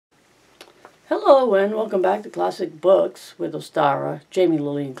Hello and welcome back to Classic Books with Ostara, Jamie,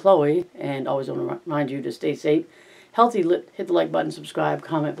 Lily, and Chloe. And always want to remind you to stay safe, healthy, hit the like button, subscribe,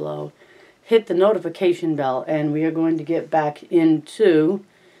 comment below, hit the notification bell. And we are going to get back into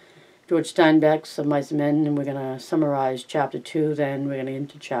George Steinbeck's Of Mice and Men, and we're going to summarize Chapter 2, then we're going to get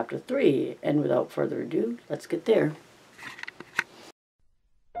into Chapter 3. And without further ado, let's get there.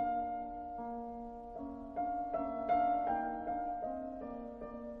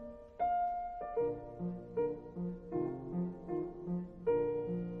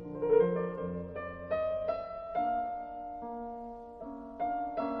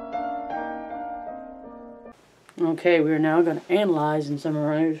 Okay, we are now going to analyze and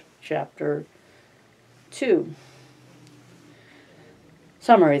summarize Chapter 2.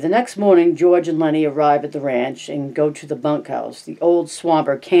 Summary. The next morning, George and Lennie arrive at the ranch and go to the bunkhouse. The old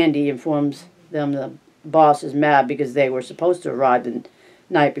swamper, Candy, informs them the boss is mad because they were supposed to arrive the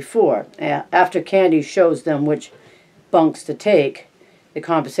night before. After Candy shows them which bunks to take, the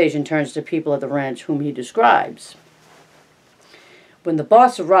conversation turns to people at the ranch whom he describes. When the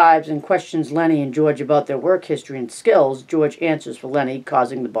boss arrives and questions Lennie and George about their work history and skills, George answers for Lennie,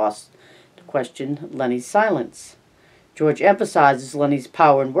 causing the boss to question Lennie's silence. George emphasizes Lennie's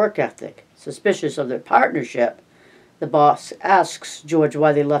power and work ethic. Suspicious of their partnership, the boss asks George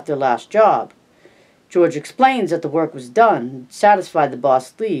why they left their last job. George explains that the work was done. Satisfied, the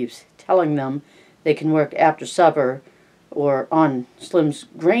boss leaves, telling them they can work after supper or on Slim's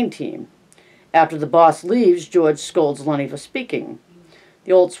grain team. After the boss leaves, George scolds Lennie for speaking.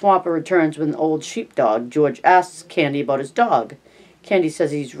 The old swamper returns with an old sheepdog. George asks Candy about his dog. Candy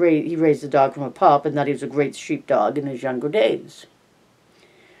says he raised the dog from a pup and that he was a great sheepdog in his younger days.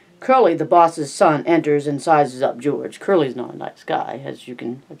 Curly, the boss's son, enters and sizes up George. Curly's not a nice guy, as you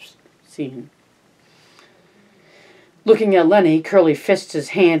can have seen. Looking at Lennie, Curly fists his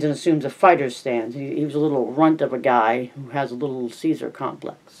hands and assumes a fighter's stance. He was a little runt of a guy who has a little Caesar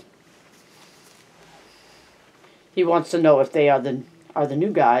complex. He wants to know if they are the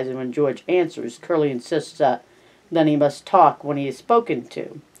new guys, and when George answers, Curly insists that Lennie must talk when he is spoken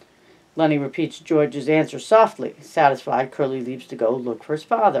to. Lennie repeats George's answer softly. Satisfied, Curly leaves to go look for his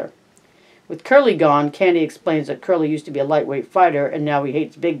father. With Curly gone, Candy explains that Curly used to be a lightweight fighter, and now he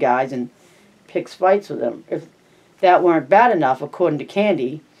hates big guys and picks fights with them. If that weren't bad enough, according to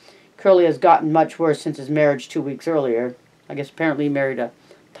Candy, Curly has gotten much worse since his marriage 2 weeks earlier. I guess apparently he married a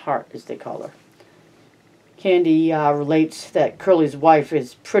tart, as they call her. Candy relates that Curly's wife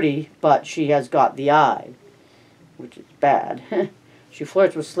is pretty, but she has got the eye, which is bad. She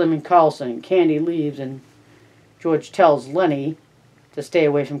flirts with Slim and Carlson. Candy leaves, and George tells Lennie to stay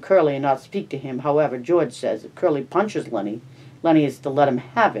away from Curly and not speak to him. However, George says if Curly punches Lennie, Lennie is to let him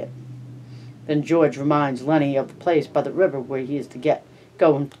have it. Then George reminds Lennie of the place by the river where he is to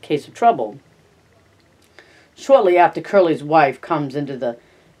go in case of trouble. Shortly after, Curly's wife comes into the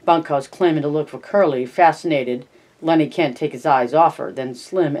bunkhouse claiming to look for Curly. Fascinated, Lennie can't take his eyes off her. Then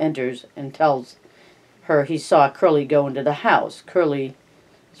Slim enters and tells her he saw Curly go into the house. Curly's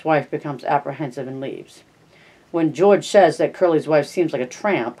wife becomes apprehensive and leaves. When George says that Curly's wife seems like a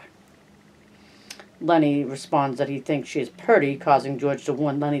tramp, Lennie responds that he thinks she is pretty, causing George to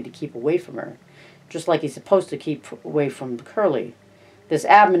warn Lennie to keep away from her, just like he's supposed to keep away from Curly. This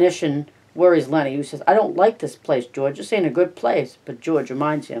admonition worries Lennie, who says, I don't like this place, George. This ain't a good place. But George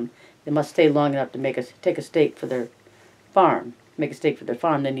reminds him they must stay long enough to take a stake for their farm. Make a stake for their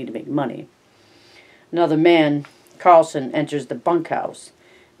farm, they need to make money. Another man, Carlson, enters the bunkhouse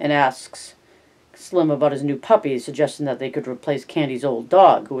and asks Slim about his new puppy, suggesting that they could replace Candy's old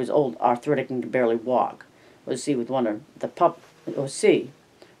dog, who is old, arthritic, and can barely walk. Or C with one of the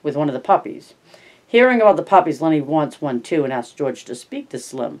puppies. Hearing about the puppies, Lennie wants one too and asks George to speak to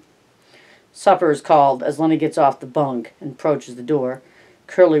Slim. Supper is called. As Lennie gets off the bunk and approaches the door,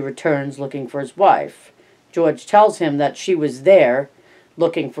 Curly returns looking for his wife. George tells him that she was there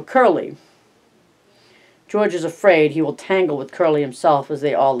looking for Curly. George is afraid he will tangle with Curly himself as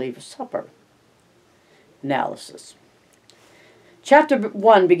they all leave for supper. Analysis. Chapter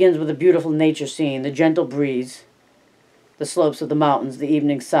 1 begins with a beautiful nature scene, the gentle breeze, the slopes of the mountains, the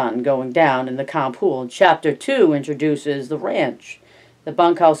evening sun going down in the calm pool. Chapter 2 introduces the ranch. The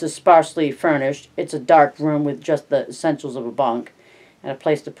bunkhouse is sparsely furnished. It's a dark room with just the essentials of a bunk and a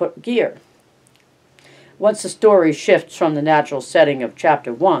place to put gear. Once the story shifts from the natural setting of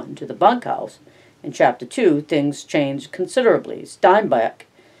Chapter 1 to the bunkhouse, in Chapter 2, things change considerably. Steinbeck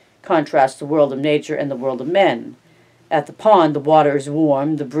contrasts the world of nature and the world of men. At the pond, the water is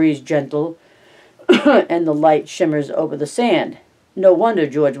warm, the breeze gentle, and the light shimmers over the sand. No wonder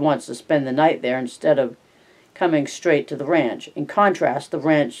George wants to spend the night there instead of coming straight to the ranch. In contrast, the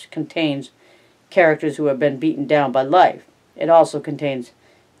ranch contains characters who have been beaten down by life. It also contains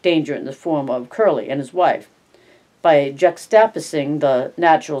danger in the form of Curly and his wife. By juxtaposing the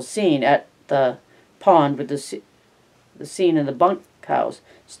natural scene at the pond with the scene in the bunkhouse,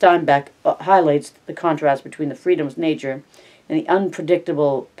 Steinbeck highlights the contrast between the freedom of nature and the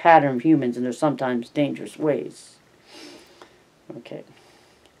unpredictable pattern of humans in their sometimes dangerous ways. Okay.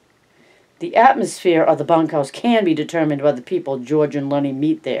 The atmosphere of the bunkhouse can be determined by the people George and Lennie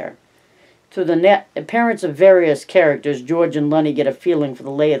meet there. Through the appearance of various characters, George and Lennie get a feeling for the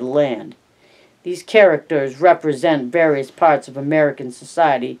lay of the land. These characters represent various parts of American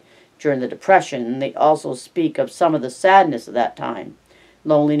society during the Depression, and they also speak of some of the sadness of that time: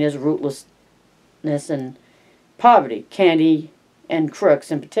 loneliness, rootlessness, and poverty. Candy and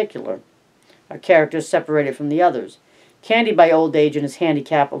Crooks, in particular, are characters separated from the others. Candy by old age and his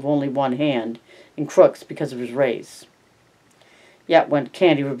handicap of only one hand, and Crooks because of his race. Yet when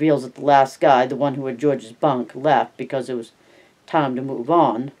Candy reveals that the last guy, the one who had George's bunk, left because it was time to move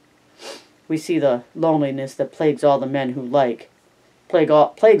on, we see the loneliness that plagues all the men who, like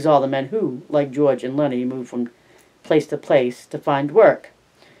George and Lennie, move from place to find work.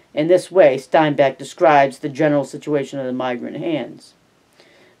 In this way, Steinbeck describes the general situation of the migrant hands.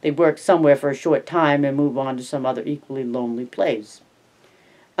 They work somewhere for a short time and move on to some other equally lonely place.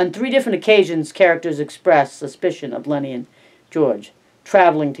 On 3 different occasions, characters express suspicion of Lennie and George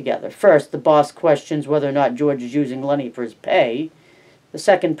traveling together. First, the boss questions whether or not George is using Lennie for his pay. The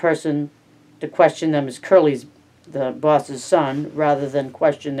second person to question them is Curly's, the boss's son, rather than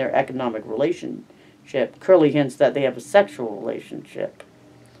question their economic relationship. Curly hints that they have a sexual relationship.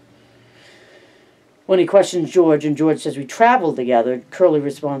 When he questions George and George says, "We traveled together," Curly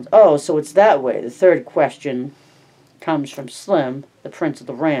responds, "Oh, so it's that way." The third question comes from Slim, the prince of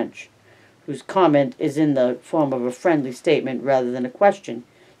the ranch, whose comment is in the form of a friendly statement rather than a question.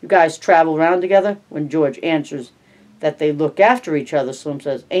 "You guys travel around together?" When George answers that they look after each other, Slim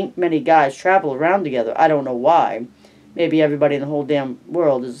says, "Ain't many guys travel around together. I don't know why. Maybe everybody in the whole damn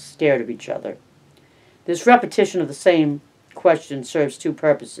world is scared of each other." This repetition of the same question serves 2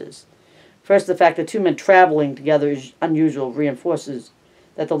 purposes. First, the fact that 2 men traveling together is unusual reinforces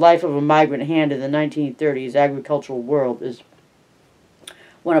that the life of a migrant hand in the 1930s agricultural world is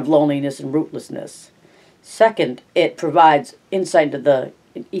one of loneliness and rootlessness. Second, it provides insight into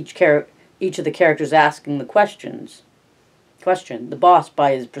each of the characters asking the question. The boss,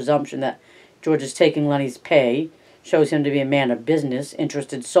 by his presumption that George is taking Lennie's pay, shows him to be a man of business,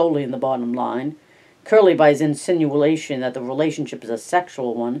 interested solely in the bottom line. Curly, by his insinuation that the relationship is a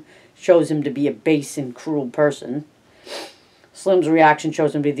sexual one, shows him to be a base and cruel person. Slim's reaction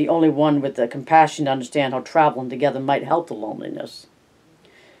shows him to be the only one with the compassion to understand how traveling together might help the loneliness.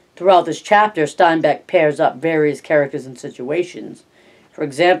 Throughout this chapter, Steinbeck pairs up various characters and situations. For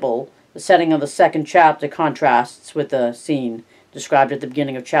example, the setting of the second chapter contrasts with the scene described at the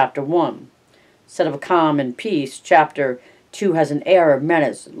beginning of chapter 1. Instead of calm and peace, chapter 2 has an air of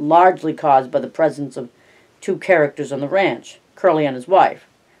menace, largely caused by the presence of 2 characters on the ranch, Curly and his wife.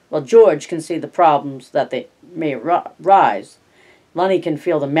 While George can see the problems that they may arise, Lennie can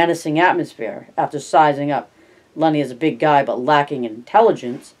feel the menacing atmosphere. After sizing up Lennie as a big guy but lacking in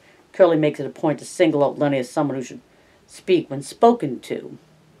intelligence, Curly makes it a point to single out Lennie as someone who should speak when spoken to.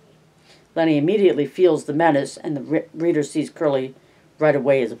 Lennie immediately feels the menace, and the reader sees Curly right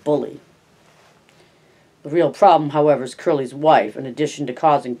away as a bully. The real problem, however, is Curly's wife. In addition to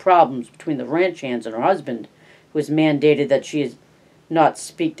causing problems between the ranch hands and her husband, who has mandated that she is not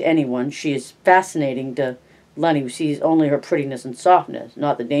speak to anyone, she is fascinating to Lennie, who sees only her prettiness and softness,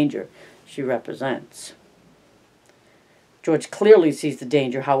 not the danger she represents. George clearly sees the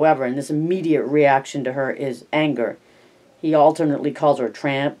danger, however, and this immediate reaction to her is anger. He alternately calls her a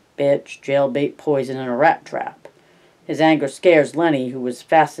tramp, bitch, jailbait, poison, and a rat trap. His anger scares Lennie, who was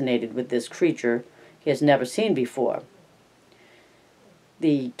fascinated with this creature he has never seen before.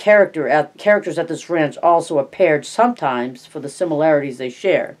 The characters at this ranch also are paired sometimes for the similarities they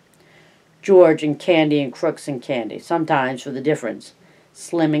share. George and Candy and Crooks and Candy, sometimes for the difference.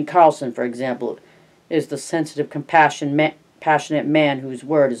 Slim and Carlson, for example, is the sensitive, passionate man whose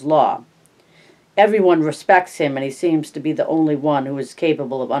word is law. Everyone respects him, and he seems to be the only one who is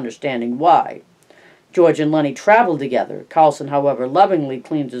capable of understanding why. George and Lennie travel together. Carlson, however, lovingly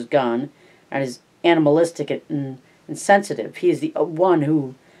cleans his gun and is animalistic and insensitive. He is the one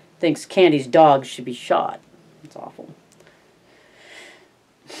who thinks Candy's dog should be shot. It's awful.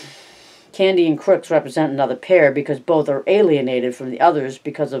 Candy and Crooks represent another pair because both are alienated from the others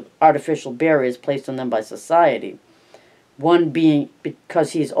because of artificial barriers placed on them by society. One being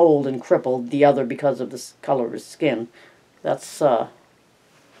because he's old and crippled, the other because of the color of his skin. That's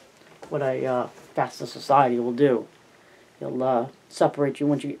what I fast as society will do. They'll separate you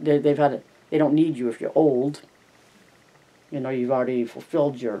once they've had it. They don't need you if you're old. You know, you've already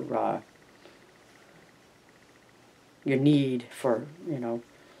fulfilled your need for,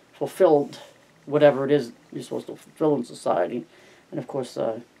 fulfilled whatever it is you're supposed to fulfill in society. And of course,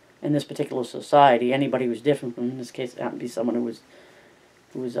 in this particular society, anybody who's different from, in this case, it happened to be someone who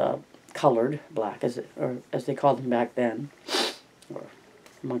was colored, black, or as they called them back then, or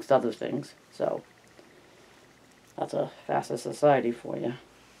amongst other things. So that's a faster society for you.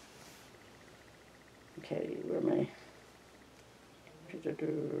 Okay, where am I?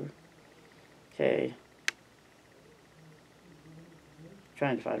 Okay.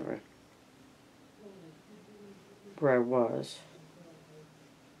 Trying to find where I was.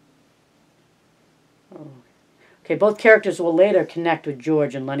 Oh. Okay, both characters will later connect with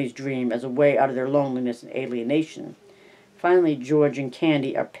George and Lennie's dream as a way out of their loneliness and alienation. Finally, George and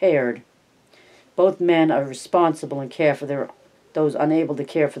Candy are paired. Both men are responsible and care for those unable to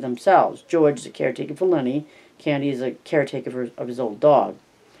care for themselves. George is a caretaker for Lennie. Candy is a caretaker of his old dog.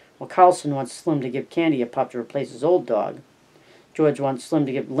 While Carlson wants Slim to give Candy a pup to replace his old dog, George wants Slim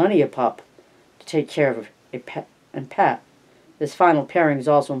to give Lennie a pup to take care of a pet and pet. This final pairing is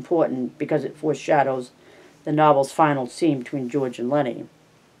also important because it foreshadows the novel's final scene between George and Lennie.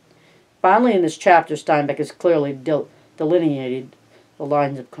 Finally, in this chapter, Steinbeck has clearly delineated the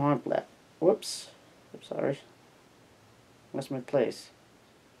lines of conflict. Whoops. I'm sorry. Lost my place.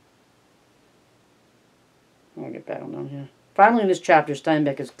 I'll get back on down here. Finally, in this chapter,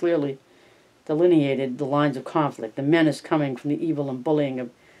 Steinbeck has clearly delineated the lines of conflict. The menace coming from the evil and bullying of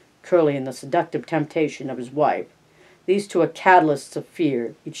Curly and the seductive temptation of his wife. These two are catalysts of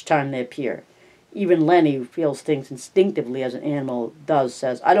fear each time they appear. Even Lennie, who feels things instinctively as an animal does,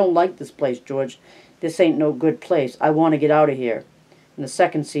 says, "I don't like this place, George. This ain't no good place. I want to get out of here." In the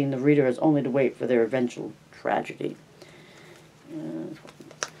second scene, the reader has only to wait for their eventual tragedy.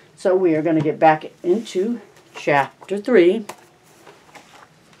 So we are going to get back into Chapter 3.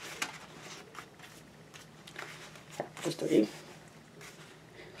 Chapter 3.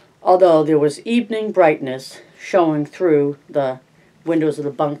 Although there was evening brightness showing through the windows of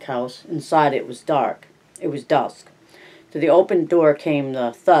the bunkhouse, inside it was dark. It was dusk. To the open door came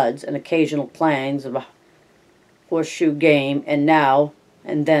the thuds and occasional clangs of a horseshoe game, and now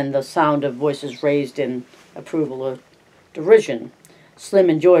and then the sound of voices raised in approval or derision. Slim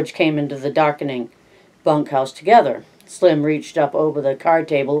and George came into the darkening bunkhouse together. Slim reached up over the card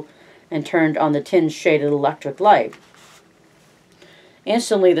table and turned on the tin-shaded electric light.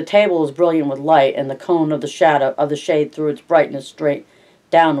 Instantly, the table was brilliant with light, and the cone of the shadow of the shade threw its brightness straight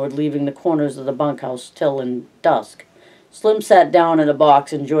downward, leaving the corners of the bunkhouse still in dusk. Slim sat down in a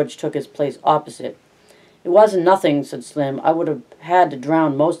box, and George took his place opposite. "It wasn't nothing," said Slim. "I would have had to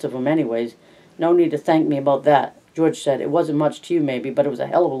drown most of 'em anyways. No need to thank me about that." George said, "It wasn't much to you, maybe, but it was a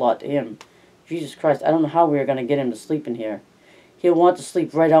hell of a lot to him. Jesus Christ, I don't know how we are going to get him to sleep in here. He'll want to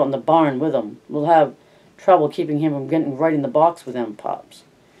sleep right out in the barn with 'em. We'll have trouble keeping him from getting right in the box with them pups."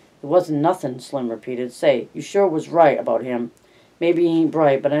 "It wasn't nothing," Slim repeated. "Say, you sure was right about him. Maybe he ain't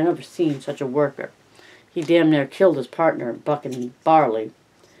bright, but I never seen such a worker. He damn near killed his partner, bucking barley.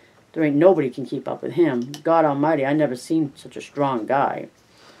 There ain't nobody can keep up with him. God almighty, I never seen such a strong guy."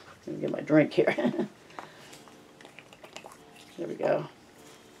 Let me get my drink here. There we go.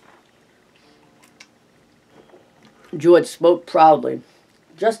 George spoke proudly.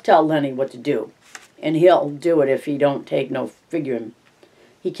 "Just tell Lennie what to do, and he'll do it if he don't take no figuring.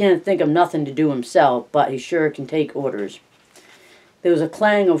 He can't think of nothing to do himself, but he sure can take orders." There was a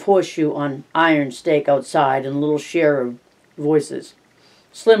clang of horseshoe on iron stake outside, and a little share of voices.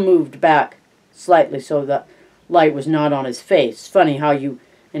 Slim moved back slightly so the light was not on his face. "Funny how you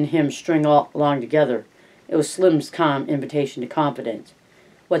and him string all along together." It was Slim's calm invitation to confidence.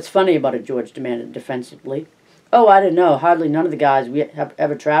 "What's funny about it?" George demanded defensively. "Oh, I don't know. Hardly none of the guys we have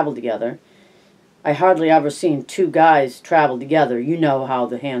ever traveled together. I hardly ever seen two guys travel together. You know how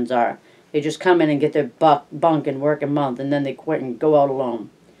the hands are. They just come in and get their bunk and work a month, and then they quit and go out alone.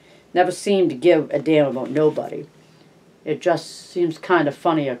 Never seem to give a damn about nobody. It just seems kind of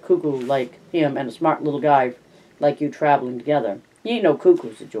funny a cuckoo like him and a smart little guy like you traveling together." "He ain't no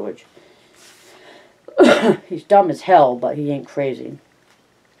cuckoo," said George. "He's dumb as hell, but he ain't crazy.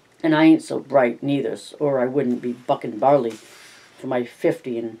 And I ain't so bright neither, or I wouldn't be bucking barley for my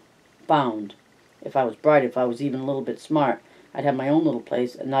 50 and bound. If I was bright, if I was even a little bit smart, I'd have my own little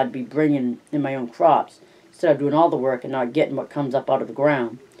place, and I'd be bringing in my own crops, instead of doing all the work and not getting what comes up out of the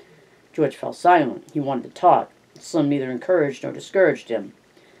ground." George fell silent. He wanted to talk. Slim neither encouraged nor discouraged him.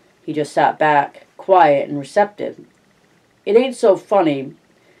 He just sat back, quiet and receptive. "It ain't so funny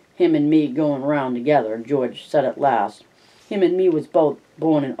him and me going around together, George said at last. Him and me was both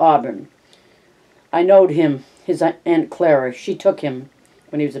born in Auburn. I knowed him, his Aunt Clara. She took him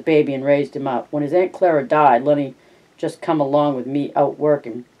when he was a baby and raised him up. When his Aunt Clara died, Lennie just come along with me out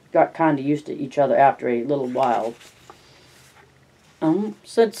working. Got kind of used to each other after a little while.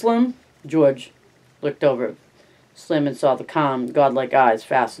 Said Slim. George looked over at Slim and saw the calm, godlike eyes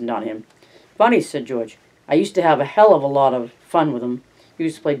fastened on him. Funny, said George. I used to have a hell of a lot of fun with him. I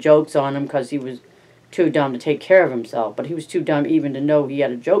used to play jokes on him because he was too dumb to take care of himself, but he was too dumb even to know he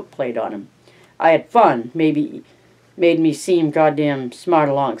had a joke played on him. I had fun, maybe made me seem goddamn smart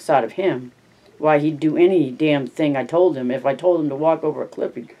alongside of him. Why, he'd do any damn thing I told him. If I told him to walk over a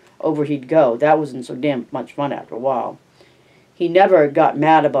cliff, he'd go. That wasn't so damn much fun after a while. He never got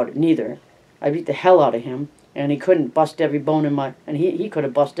mad about it neither. I beat the hell out of him, and he couldn't bust every bone in my... And he could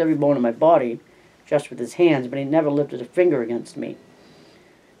have busted every bone in my body just with his hands, but he never lifted a finger against me.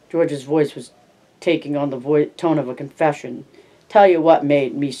 George's voice was taking on the tone of a confession. Tell you what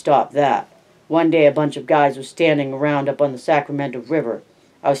made me stop that. One day a bunch of guys was standing around up on the Sacramento River.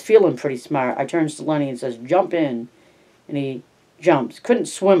 I was feeling pretty smart. I turns to Lennie and says, jump in. And he jumps. Couldn't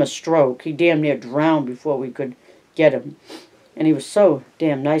swim a stroke. He damn near drowned before we could get him. And he was so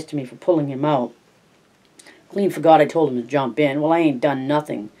damn nice to me for pulling him out. Clean forgot I told him to jump in. Well, I ain't done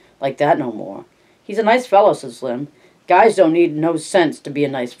nothing like that no more. He's a nice fellow, says Slim. Guys don't need no sense to be a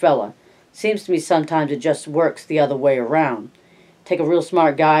nice fella. Seems to me sometimes it just works the other way around. Take a real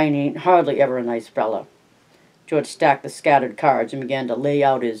smart guy and he ain't hardly ever a nice fella. George stacked the scattered cards and began to lay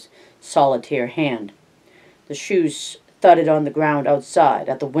out his solitaire hand. The shoes thudded on the ground outside.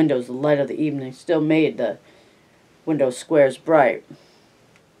 At the windows, the light of the evening still made the window squares bright.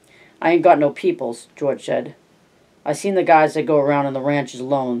 I ain't got no peoples, George said. I seen the guys that go around on the ranches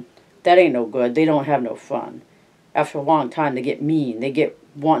alone. That ain't no good. They don't have no fun. After a long time, they get mean. They get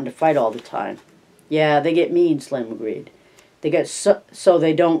wanting to fight all the time. Yeah, they get mean, Slim agreed. They get so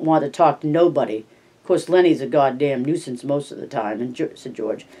they don't want to talk to nobody. Of course, Lennie's a goddamn nuisance most of the time, said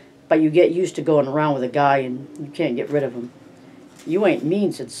George. But you get used to going around with a guy and you can't get rid of him. You ain't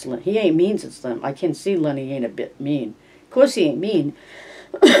mean, said Slim. He ain't mean, said Slim. I can see Lennie ain't a bit mean. Of course he ain't mean,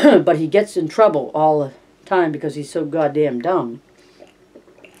 but he gets in trouble all the time because he's so goddamn dumb.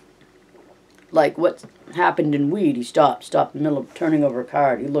 Like what happened in Weed, he stopped in the middle of turning over a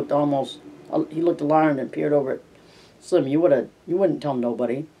card. He looked alarmed and peered over at Slim. You wouldn't tell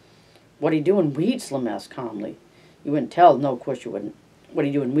nobody. What'd he do in Weed? Slim asked calmly. You wouldn't tell? No, of course you wouldn't.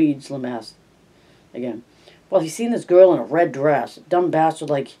 What'd he do in Weed? Slim asked again. Well, he's seen this girl in a red dress. A dumb bastard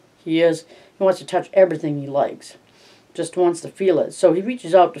like he is. He wants to touch everything he likes. Just wants to feel it. So he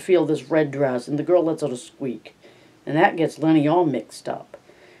reaches out to feel this red dress, and the girl lets out a squeak. And that gets Lennie all mixed up.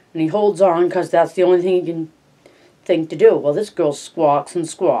 And he holds on because that's the only thing he can think to do. Well, this girl squawks and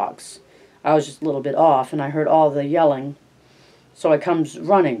squawks. I was just a little bit off, and I heard all the yelling. So I comes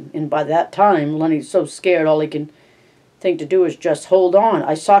running, and by that time, Lennie's so scared all he can think to do is just hold on.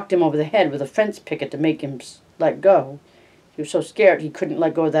 I socked him over the head with a fence picket to make him let go. He was so scared he couldn't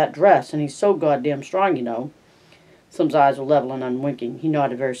let go of that dress, and he's so goddamn strong, you know. Slim's eyes were level and unwinking. He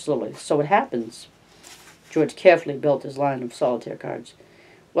nodded very slowly. So it happens. George carefully built his line of solitaire cards.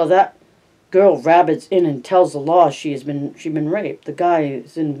 Well, that girl rabbits in and tells the law she's been raped. The guy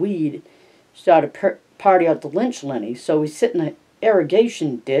is in Weed. Started a party out to lynch Lennie, so we sit in an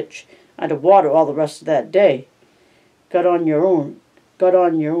irrigation ditch under water all the rest of that day. Got on your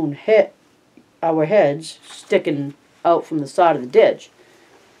own head, our heads sticking out from the side of the ditch.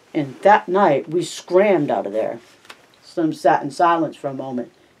 And that night we scrammed out of there. Slim sat in silence for a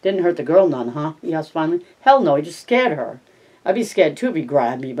moment. Didn't hurt the girl none, huh? He asked finally. Hell no, he just scared her. I'd be scared too if he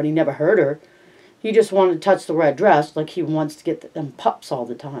grabbed me, but he never hurt her. He just wanted to touch the red dress like he wants to get them pups all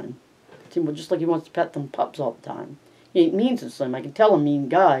the time. Just like he wants to pet them pups all the time. He ain't mean, said Slim. I can tell a mean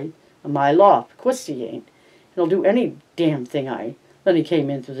guy a mile off. Of course he ain't. He'll do any damn thing Then he came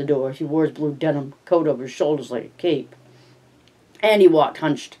in through the door. He wore his blue denim coat over his shoulders like a cape. And he walked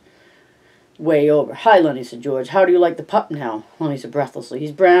hunched way over. Hi, Lennie, said George. How do you like the pup now? Lennie said breathlessly.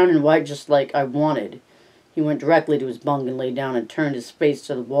 He's brown and white just like I wanted. He went directly to his bunk and lay down and turned his face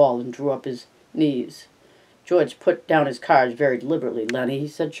to the wall and drew up his knees. George put down his cards very deliberately. Lennie, he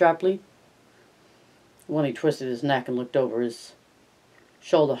said sharply. Lennie twisted his neck and looked over his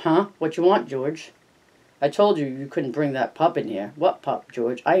shoulder. Huh? What you want, George? I told you you couldn't bring that pup in here. What pup,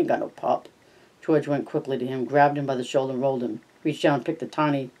 George? I ain't got no pup. George went quickly to him, grabbed him by the shoulder and rolled him. Reached down and picked the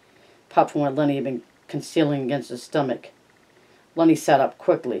tiny pup from what Lennie had been concealing against his stomach. Lennie sat up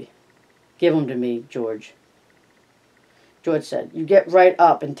quickly. Give him to me, George. George said, you get right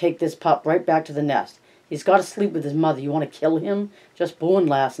up and take this pup right back to the nest. He's got to sleep with his mother. You want to kill him? Just born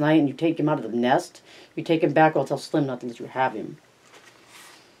last night and you take him out of the nest? You take him back or I'll tell Slim not to let you have him.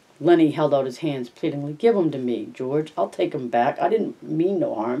 Lennie held out his hands pleadingly. Give him to me, George. I'll take him back. I didn't mean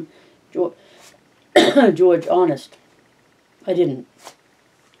no harm. George, honest. I didn't.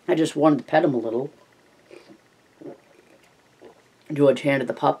 I just wanted to pet him a little. George handed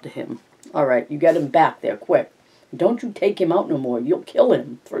the pup to him. All right, you get him back there, quick. Don't you take him out no more. You'll kill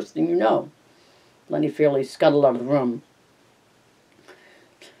him, first thing you know. Lennie fairly scuttled out of the room.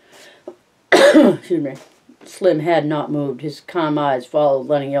 Excuse me. Slim had not moved. His calm eyes followed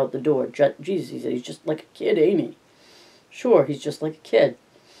Lennie out the door. Jesus, he said, he's just like a kid, ain't he? Sure, he's just like a kid.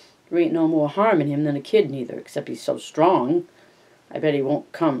 There ain't no more harm in him than a kid, neither, except he's so strong. I bet he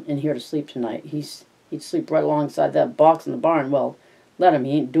won't come in here to sleep tonight. He'd sleep right alongside that box in the barn. Well, let him.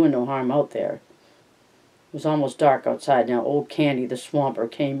 He ain't doing no harm out there. It was almost dark outside now. Old Candy, the swamper,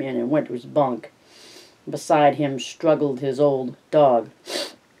 came in and went to his bunk. Beside him struggled his old dog.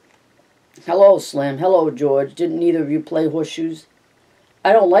 Hello, Slim. Hello, George. Didn't either of you play horseshoes?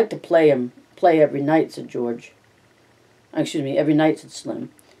 I don't like to play every night, said George. Excuse me, every night, said Slim.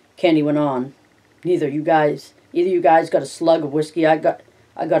 Candy went on. Either you guys got a slug of whiskey. I got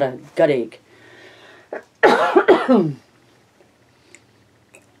a gut ache. I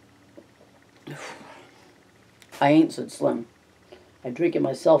ain't, said Slim. I'd drink it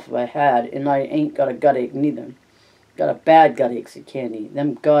myself if I had, and I ain't got a gut ache neither. Got a bad gut ache, said Candy.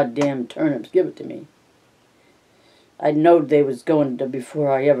 Them goddamn turnips, give it to me. I knowed they was going to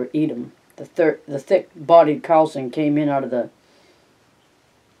before I ever eat 'em. The thick-bodied Carlson came in out of the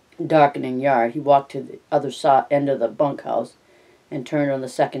darkening yard. He walked to the other end of the bunkhouse and turned on the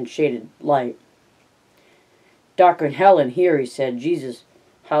second shaded light. Darker than hell in here, he said. Jesus,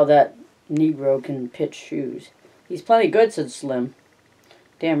 how that Negro can pitch shoes. He's plenty good, said Slim.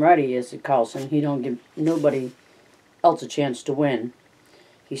 Damn right he is, said Carlson. He don't give nobody else a chance to win.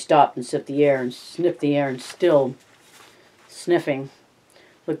 He stopped and sniffed the air and still sniffing,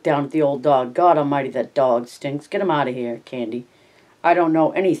 looked down at the old dog. God almighty, that dog stinks. Get him out of here, Candy. I don't know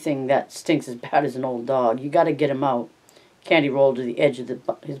anything that stinks as bad as an old dog. You got to get him out. Candy rolled to the edge of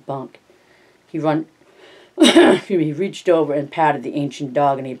his bunk. He reached over and patted the ancient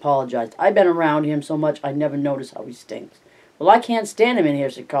dog, and he apologized. I've been around him so much I never noticed how he stinks. Well, I can't stand him in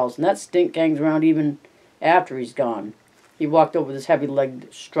here, said Carlson. That stink hangs around even after he's gone. He walked over with his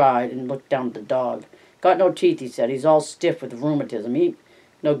heavy-legged stride and looked down at the dog. Got no teeth, he said. He's all stiff with rheumatism. He ain't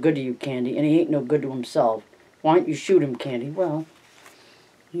no good to you, Candy, and he ain't no good to himself. Why don't you shoot him, Candy? Well,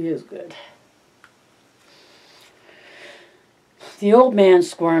 he is good. The old man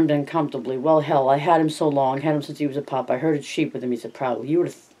squirmed uncomfortably. Well, hell, I had him so long, had him since he was a pup. I herded sheep with him, he said proudly.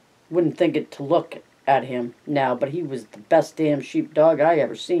 You wouldn't think it to look at him now, but he was the best damn sheep dog I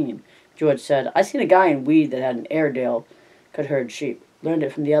ever seen. George said, I seen a guy in Weed that had an Airedale could herd sheep. Learned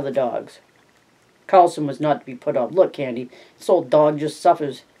it from the other dogs. Carlson was not to be put off. Look, Candy, this old dog just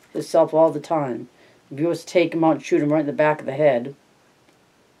suffers himself all the time. If you was to take him out and shoot him right in the back of the head.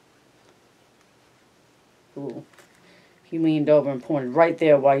 Ooh. He leaned over and pointed right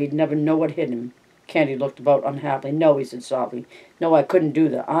there why he'd never know what hit him. Candy looked about unhappily. No, he said softly. No, I couldn't do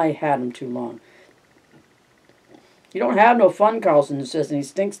that. I had him too long. You don't have no fun, Carlson insisted. He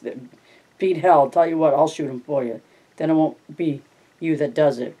stinks that beat hell. Tell you what, I'll shoot him for you. Then it won't be you that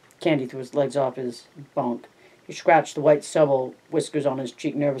does it. Candy threw his legs off his bunk. He scratched the white stubble whiskers on his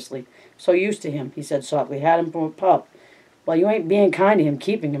cheek nervously. So used to him, he said softly. Had him from a pup. Well, you ain't being kind to him,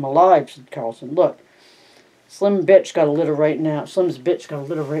 keeping him alive, said Carlson. Look, Slim's bitch got a litter right now.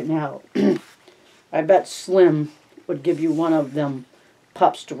 I bet Slim would give you one of them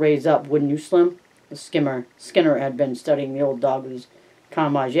pups to raise up, wouldn't you, Slim? Skinner had been studying the old dog with his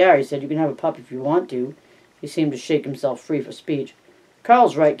calm eyes. Yeah, he said, you can have a pup if you want to. He seemed to shake himself free for speech.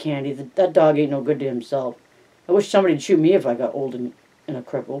 Carl's right, Candy. That dog ain't no good to himself. I wish somebody'd shoot me if I got old and a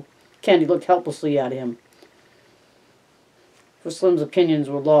cripple. Candy looked helplessly at him. For Slim's opinions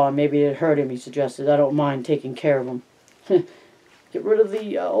were law, and maybe it hurt him, he suggested. I don't mind taking care of him. Get rid of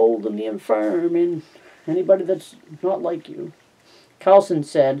the old and the infirm and anybody that's not like you. Carlson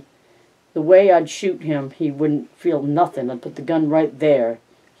said, the way I'd shoot him, he wouldn't feel nothing. I'd put the gun right there.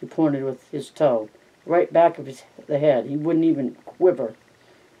 He pointed with his toe. Right back of the head. He wouldn't even quiver.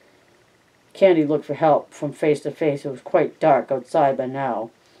 Candy looked for help from face to face. It was quite dark outside by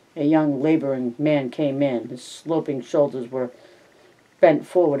now. A young laboring man came in. His sloping shoulders were bent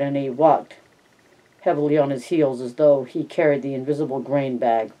forward, and he walked heavily on his heels as though he carried the invisible grain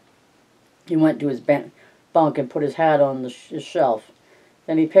bag. He went to his bunk and put his hat on his shelf.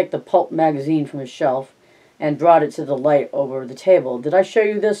 Then he picked a pulp magazine from his shelf and brought it to the light over the table. Did I show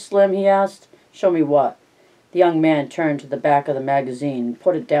you this, Slim? He asked. Show me what? The young man turned to the back of the magazine,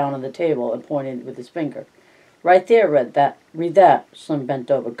 put it down on the table, and pointed with his finger. "Right there, read that." Slim bent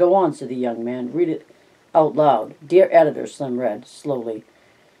over. "Go on," said the young man. "Read it out loud." "Dear Editor," Slim read, slowly.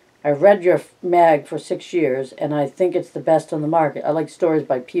 "I've read your mag for 6 years, and I think it's the best on the market. I like stories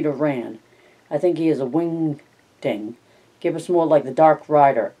by Peter Rand. I think he is a wing-ding. Give us more like The Dark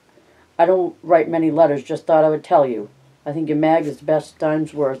Rider. I don't write many letters, just thought I would tell you. I think your mag is the best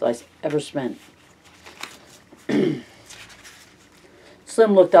time's worth I ever spent."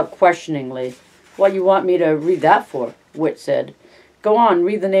 Slim looked up questioningly. "What you want me to read that for?" Whit said. "Go on,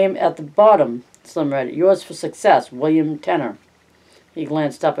 read the name at the bottom." Slim read it. "Yours for Success, William Tenner." He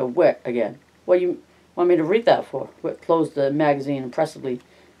glanced up at Whit again. "What you want me to read that for?" Whit closed the magazine impressively.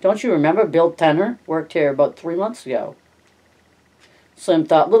 "Don't you remember Bill Tenner? Worked here about 3 months ago." Slim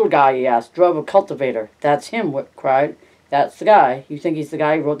thought. "Little guy," he asked. "Drove a cultivator." "That's him," Whit cried. "That's the guy. You think he's the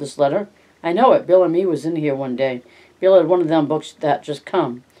guy who wrote this letter?" "I know it. Bill and me was in here one day. Bill had one of them books that just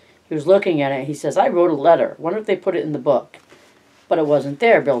come. He was looking at it. He says, 'I wrote a letter. Wonder if they put it in the book.' But it wasn't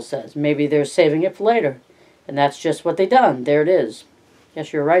there," Bill says. "Maybe they're saving it for later." And that's just what they done. There it is.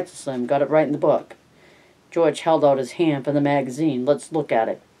 "Yes, you're right," Slim. "Got it right in the book." George held out his hand for the magazine. "Let's look at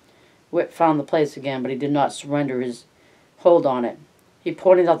it." Whit found the place again, but he did not surrender his hold on it. He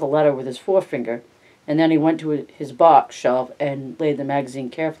pointed out the letter with his forefinger, and then he went to his box shelf and laid the magazine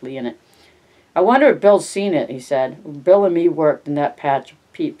carefully in it. "I wonder if Bill's seen it," he said. "Bill and me worked in that patch of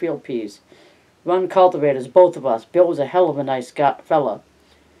field peas. Run cultivators, both of us. Bill was a hell of a nice fella."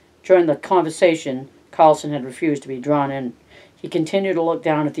 During the conversation, Carlson had refused to be drawn in. He continued to look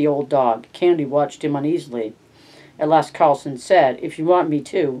down at the old dog. Candy watched him uneasily. At last Carlson said, "If you want me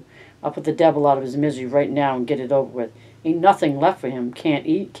to, I'll put the devil out of his misery right now and get it over with. Ain't nothing left for him. Can't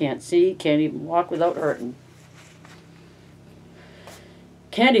eat, can't see, can't even walk without hurting."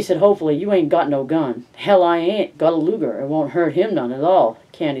 Candy said hopefully, "You ain't got no gun." "Hell, I ain't. Got a Luger. It won't hurt him none at all."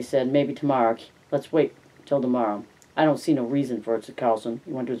 Candy said, "Maybe tomorrow. Let's wait till tomorrow." "I don't see no reason for it," said Carlson.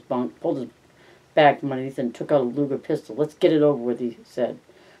 He went to his bunk, pulled his bag from underneath, and took out a Luger pistol. "Let's get it over with," he said.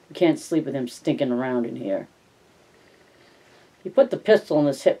 "We can't sleep with him stinking around in here." He put the pistol in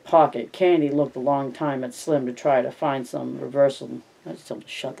his hip pocket. Candy looked a long time at Slim to try to find some reversal. I just told him to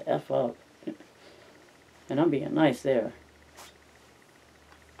shut the F up. And I'm being nice there.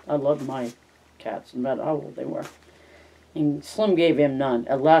 I loved my cats, no matter how old they were. And Slim gave him none.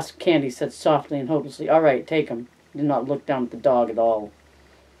 At last Candy said softly and hopelessly, "All right, take him." He did not look down at the dog at all.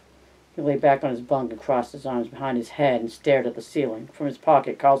 He lay back on his bunk and crossed his arms behind his head and stared at the ceiling. From his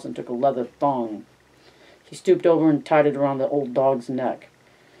pocket, Carlson took a leather thong. He stooped over and tied it around the old dog's neck.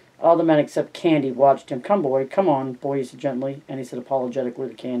 All the men except Candy watched him. "Come, boy, come on," boy, he said gently, and he said apologetically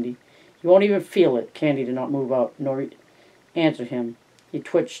to Candy, "You won't even feel it." Candy did not move out, nor answer him. He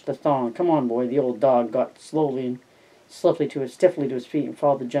twitched the thong. "Come on, boy." The old dog got slowly and stiffly to his feet and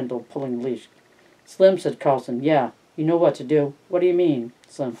followed the gentle pulling leash. "Slim," said Carlson. "Yeah, you know what to do." "What do you mean?"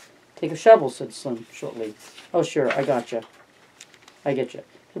 Slim. "Take a shovel," said Slim shortly. "Oh, sure, I got you. I get you."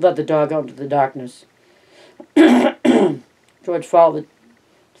 He let the dog out into the darkness. George followed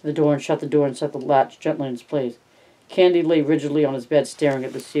to the door and shut the door and set the latch gently in its place. Candy lay rigidly on his bed, staring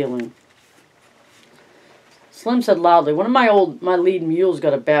at the ceiling. Slim said loudly, "One of my lead mules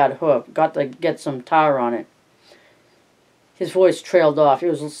got a bad hoof. Got to get some tire on it." His voice trailed off. It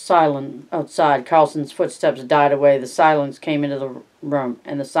was silent outside. Carlson's footsteps died away. The silence came into the room,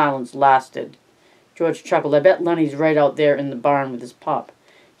 and the silence lasted. George chuckled. "I bet Lennie's right out there in the barn with his pup.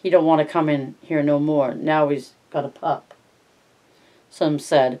 He don't want to come in here no more. Now he's got a pup." Slim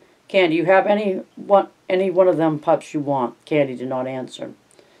said, "Candy, you have any one of them pups you want?" Candy did not answer.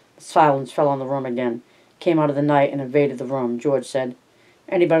 The silence fell on the room again. Came out of the night and invaded the room. George said,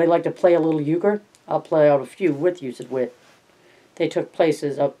 "Anybody like to play a little euchre?" "I'll play out a few with you," said Whit. They took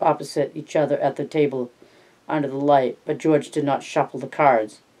places opposite each other at the table under the light, but George did not shuffle the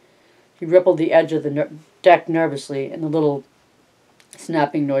cards. He rippled the edge of the deck nervously, and the little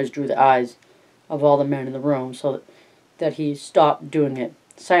snapping noise drew the eyes of all the men in the room, so that he stopped doing it.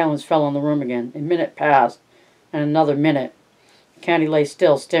 Silence fell on the room again. A minute passed, and another minute. Candy lay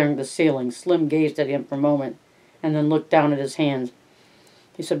still, staring at the ceiling. Slim gazed at him for a moment, and then looked down at his hands.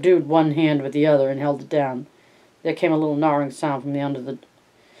 He subdued one hand with the other and held it down. There came a little gnawing sound from under the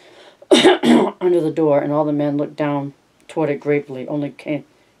door, and all the men looked down toward it gratefully. Only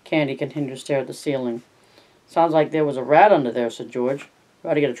Candy continued to stare at the ceiling. "Sounds like there was a rat under there," said George. "We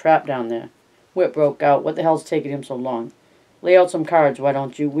ought to get a trap down there." Whit broke out. "What the hell's taking him so long? Lay out some cards, why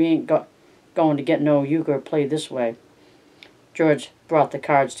don't you? We ain't going to get no euchre played this way." George brought the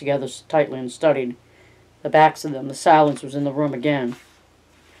cards together tightly and studied the backs of them. The silence was in the room again.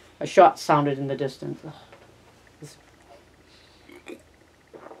 A shot sounded in the distance.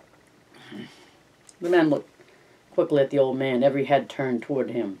 The man looked quickly at the old man, every head turned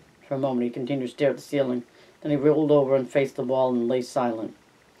toward him. For a moment he continued to stare at the ceiling. Then he rolled over and faced the wall and lay silent.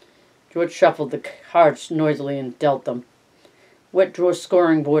 George shuffled the cards noisily and dealt them. Whit drew a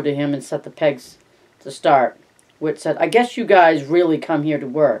scoring board to him and set the pegs to start. Whit said, "I guess you guys really come here to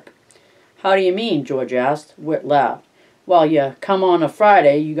work." "How do you mean?" George asked. Whit laughed. "Well, you come on a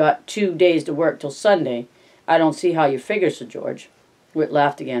Friday, you got 2 days to work till Sunday. I don't see how you figure," said George. Whit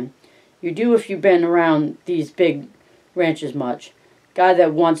laughed again. "You do if you've been around these big ranches much. Guy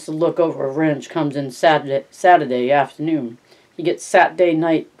that wants to look over a ranch comes in Saturday afternoon. He gets Saturday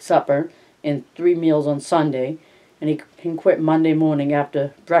night supper and 3 meals on Sunday, and he can quit Monday morning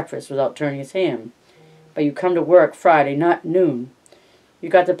after breakfast without turning his hand. But you come to work Friday, not noon. You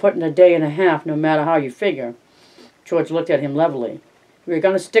got to put in a day and a half no matter how you figure." George looked at him levelly. "We're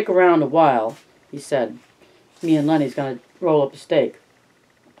going to stick around a while," he said. "Me and Lennie's going to roll up a steak."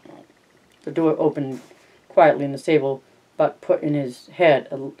 The door opened quietly and the stable Buck put in his head,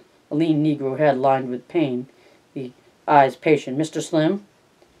 a lean Negro head lined with pain, the eyes patient. "Mr. Slim?"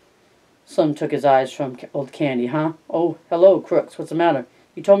 Slim took his eyes from old Candy. "Huh? Oh, hello, Crooks. What's the matter?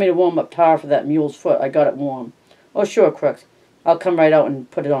 You told me to warm up tar for that mule's foot. I got it warm." "Oh, sure, Crooks. I'll come right out and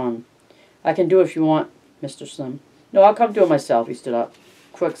put it on." "I can do it if you want, Mr. Slim." "No, I'll come do it myself." He stood up.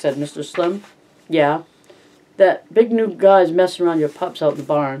 Crooks said, "Mr. Slim?" "Yeah?" "That big new guy's messing around your pups out in the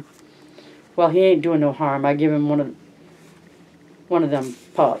barn." "Well, he ain't doing no harm. I give him one of them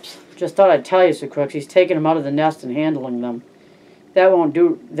pups." "Just thought I'd tell you," said Crooks. "He's taking them out of the nest and handling them. That won't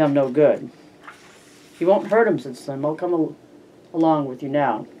do them no good." "He won't hurt him," said Slim. "I'll come along with you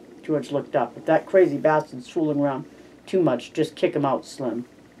now." George looked up. "If that crazy bastard's fooling around too much, just kick him out, Slim."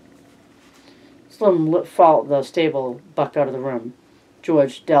 Slim followed the stable Buck out of the room.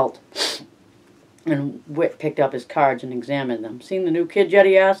 George dealt, and Whit picked up his cards and examined them. "Seen the new kid yet?"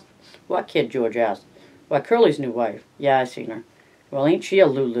 he asked. "What kid?" George asked. "Why, Curly's new wife." "Yeah, I seen her." "Well, ain't she a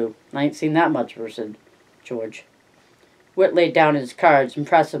Lulu?" "I ain't seen that much of her," said George. Whit laid down his cards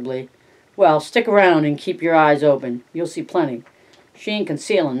impressively. "Well, stick around and keep your eyes open. You'll see plenty. She ain't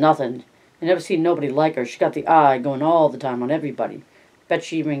concealing nothing. I never seen nobody like her. She got the eye going all the time on everybody. Bet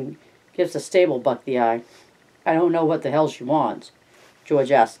she even gives the stable Buck the eye." "I don't know what the hell she wants,"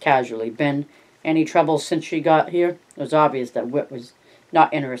 George asked casually. "Been any trouble since she got here?" It was obvious that Whit was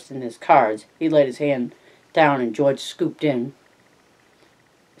not interested in his cards. He laid his hand down and George scooped it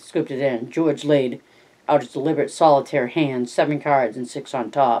in. George laid out his deliberate solitaire hand, 7 cards and 6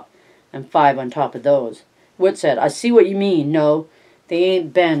 on top, and 5 on top of those. Whit said, "I see what you mean. No, they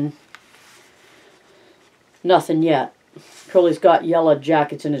ain't been nothing yet. Curly's got yellow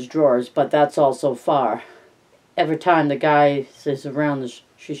jackets in his drawers, but that's all so far. Every time the guy is around,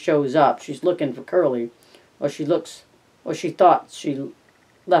 she shows up. She's looking for Curly, or she thought she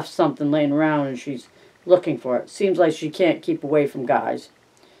left something laying around and she's looking for it. Seems like she can't keep away from guys.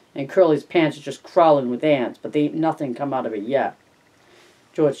 And Curly's pants are just crawling with ants, but they ain't nothing come out of it yet."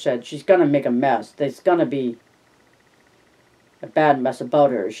 George said, "She's gonna make a mess. There's gonna be a bad mess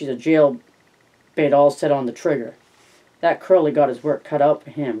about her. She's a jailbait all set on the trigger. That Curly got his work cut out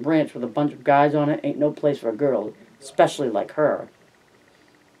for him. Ranch with a bunch of guys on it ain't no place for a girl, especially like her."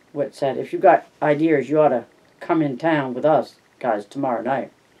 Whit said, "If you got ideas, you ought to come in town with us guys tomorrow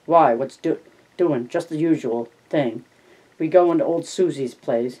night." "Why? What's doing?" "Just the usual thing. We go into old Susie's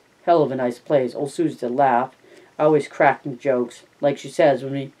place. Hell of a nice place. Old Susie's a laugh. Always cracking jokes. Like she says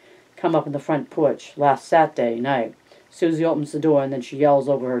when we come up in the front porch last Saturday night. Susie opens the door and then she yells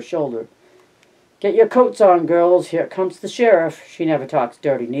over her shoulder, 'Get your coats on, girls. Here comes the sheriff.' She never talks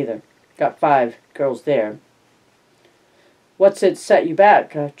dirty neither. Got 5 girls there." "What's it set you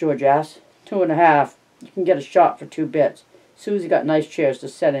back?" George asked. 2.5. You can get a shot for 2 bits. Susie got nice chairs to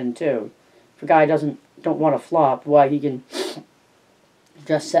sit in too. If a guy don't want to flop, why he can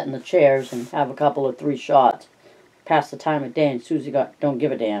just sit in the chairs and have a couple of 3 shots. Pass the time of day, and Susie don't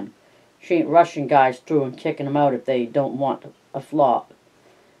give a damn. She ain't rushing guys through and kicking them out if they don't want a flop."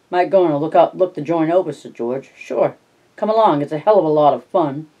 "Might go and look the joint over," said George. "Sure. Come along. It's a hell of a lot of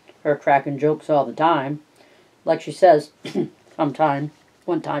fun. Her cracking jokes all the time. Like she says, one time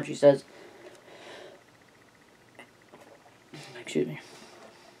she says, excuse me,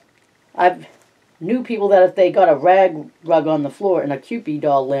 I've knew people that if they got a rag rug on the floor and a Cupid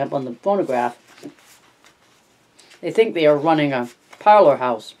doll lamp on the phonograph, they think they are running a parlor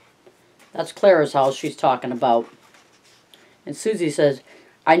house. That's Clara's house she's talking about." And Susie says,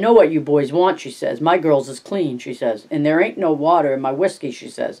 "I know what you boys want," she says. "My girls is clean," she says. "And there ain't no water in my whiskey," she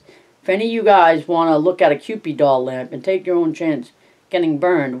says. "If any of you guys want to look at a Cupid doll lamp and take your own chance getting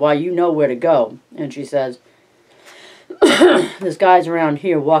burned, why, you know where to go." And she says, There's guys around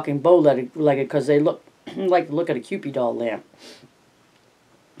here walking bow-legged because they like to look at a Cupid doll lamp.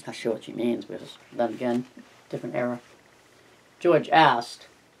 Not sure what she means, because then again, different era. George asked,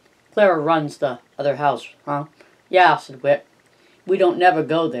 Clara runs the other house, huh? Yeah, said Whit. We don't never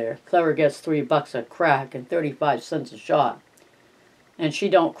go there. Clara gets $3 a crack and 35 cents a shot. And she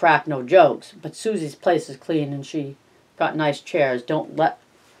don't crack no jokes. But Susie's place is clean and she got nice chairs. Don't let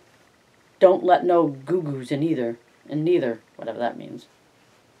no goo-goos in either. And neither, whatever that means.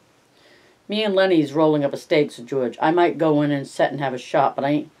 Me and Lennie's rolling up a steak, said George. I might go in and set and have a shot, but I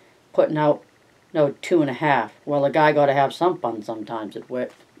ain't putting out no 2.5. Well, a guy got to have some fun sometimes, said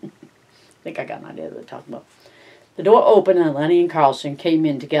Whit. I think I got an idea what they're talking about. The door opened and Lennie and Carlson came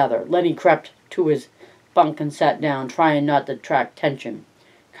in together. Lennie crept to his bunk and sat down, trying not to attract attention.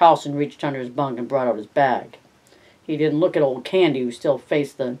 Carlson reached under his bunk and brought out his bag. He didn't look at old Candy, who still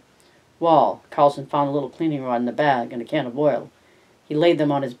faced the wall. Carlson found a little cleaning rod in the bag and a can of oil. He laid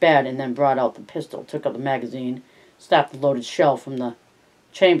them on his bed and then brought out the pistol, took out the magazine, snapped the loaded shell from the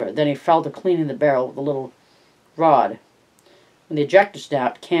chamber. Then he fell to cleaning the barrel with a little rod. When the ejector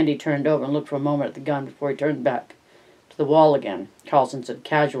snapped, Candy turned over and looked for a moment at the gun before he turned back to the wall again. Carlson said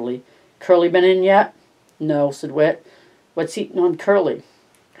casually, Curly been in yet? No, said Whit. What's eating on Curly?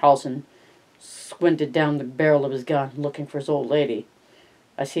 Carlson squinted down the barrel of his gun, looking for his old lady.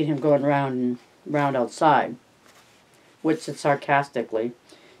 I seen him going round and round outside. Whit said sarcastically,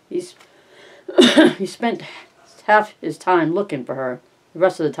 he spent half his time looking for her. The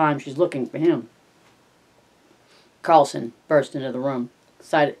rest of the time she's looking for him. Carlson burst into the room.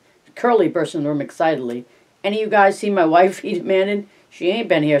 Curly burst into the room excitedly. Any of you guys see my wife? He demanded. She ain't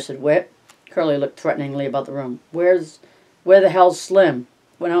been here, said Whit. Curly looked threateningly about the room. Where the hell's Slim?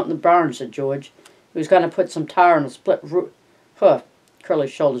 Went out in the barn, said George. He was going to put some tire on a split hoof.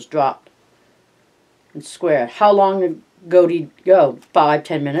 Curly's shoulders dropped and squared. How long ago did he go?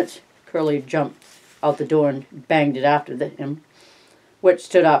 5-10 minutes. Curly jumped out the door and banged it after him. Whit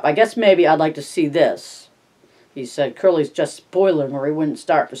stood up. I guess maybe I'd like to see this, he said. Curly's just spoiling or he wouldn't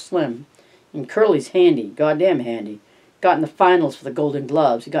start for Slim. And Curly's handy, goddamn handy. Got in the finals for the Golden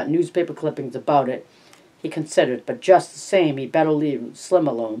Gloves. He got newspaper clippings about it. He considered, but just the same, he'd better leave Slim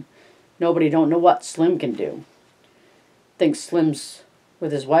alone. Nobody don't know what Slim can do. Think Slim's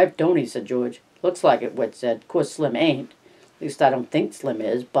with his wife, don't he, said George. Looks like it, Whit said. Of course Slim ain't. At least I don't think Slim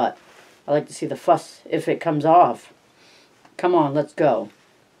is, but I like to see the fuss if it comes off. Come on, let's go,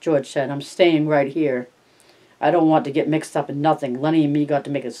 George said. I'm staying right here. I don't want to get mixed up in nothing. Lennie and me got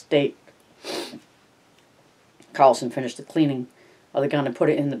to make a stake. Carlson finished the cleaning of the gun and put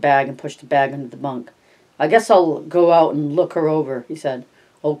it in the bag and pushed the bag under the bunk. I guess I'll go out and look her over, he said.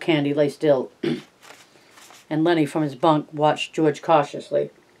 Old Candy lay still. And Lennie from his bunk watched George cautiously.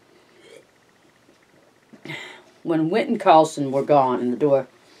 When Whit and Carlson were gone and the door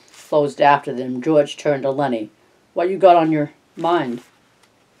closed after them, George turned to Lennie. What you got on your mind?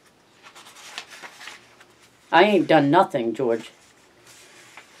 I ain't done nothing, George.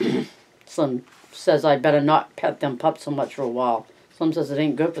 Slim says I better not pet them pups so much for a while. Slim says it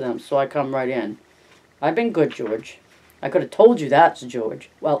ain't good for them, so I come right in. I've been good, George. I could have told you that, said George.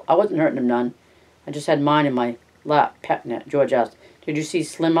 Well, I wasn't hurting him none. I just had mine in my lap, petting it. George asked, did you see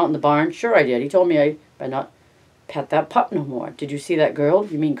Slim out in the barn? Sure I did. He told me I better not pet that pup no more. Did you see that girl?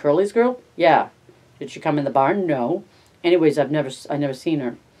 You mean Curly's girl? Yeah. Did she come in the barn? No. Anyways, I never seen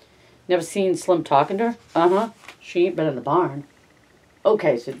her. Never seen Slim talking to her? Uh-huh. She ain't been in the barn.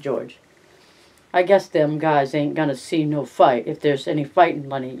 Okay, said George. I guess them guys ain't gonna see no fight. If there's any fighting,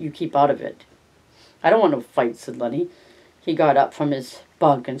 Lennie, you keep out of it. I don't want no fight, said Lennie. He got up from his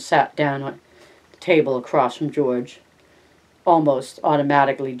bunk and sat down on the table across from George. Almost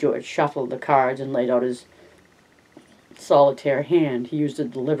automatically, George shuffled the cards and laid out his solitaire hand. He used a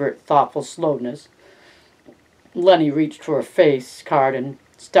deliberate, thoughtful slowness. Lennie reached for a face card and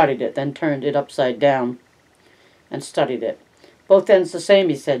studied it, then turned it upside down and studied it. Both ends the same,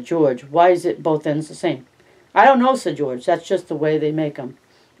 he said. George, why is it both ends the same? I don't know, said George. That's just the way they make 'em.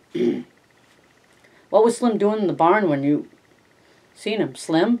 What was Slim doing in the barn when you seen him?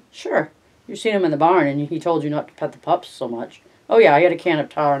 Slim? Sure. You seen him in the barn and he told you not to pet the pups so much. Oh yeah, I had a can of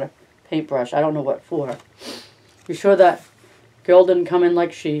tar and a paintbrush. I don't know what for. You sure that girl didn't come in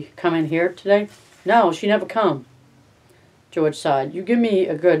like she come in here today? No, she never come. George sighed. You give me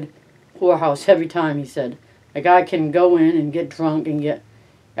a good whorehouse every time, he said. A guy can go in and get drunk and get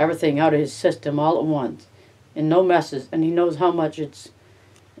everything out of his system all at once. And no messes. And he knows how much it's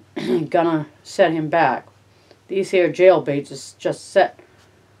gonna set him back. These here jail baits is just set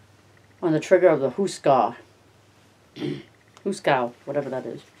on the trigger of the hooskaw. Hooskow, whatever that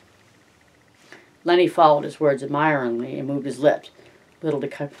is. Lennie followed his words admiringly and moved his lips, little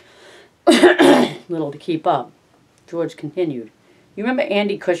to, little to keep up. George continued. You remember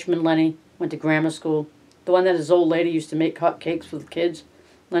Andy Cushman, Lennie? Went to grammar school. The one that his old lady used to make hot cakes for the kids?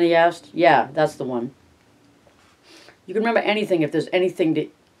 Lennie asked. Yeah, that's the one. You can remember anything if there's anything to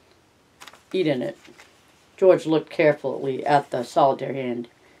eat in it. George looked carefully at the solitaire hand.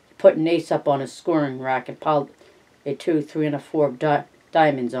 He put an ace up on his scoring rack and piled a 2, 3, and a 4 of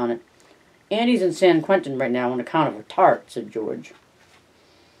diamonds on it. Andy's in San Quentin right now on account of a tart, said George.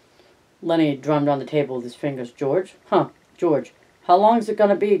 Lennie drummed on the table with his fingers. George? Huh, George, how long is it going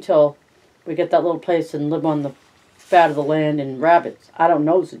to be till we get that little place and live on the fat of the land and rabbits? I don't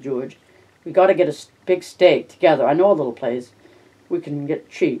know, said George. We got to get a big stake together. I know a little place we can get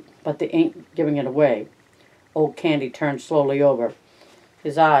cheap, but they ain't giving it away. Old Candy turned slowly over.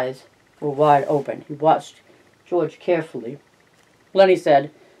 His eyes were wide open. He watched George carefully. Lennie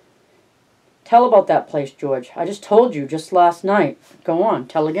said, Tell about that place, George. I just told you just last night. Go on,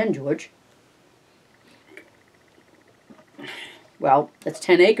 tell again, George. Well, it's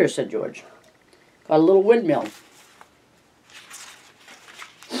 10 acres, said George. Got a little windmill.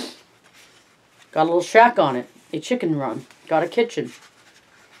 Got a little shack on it. A chicken run. Got a kitchen.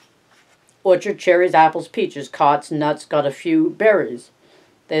 Orchard, cherries, apples, peaches, cots, nuts. Got a few berries.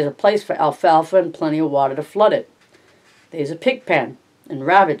 There's a place for alfalfa and plenty of water to flood it. There's a pig pen. And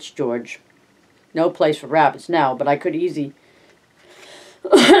rabbits, George. No place for rabbits now, but I could easy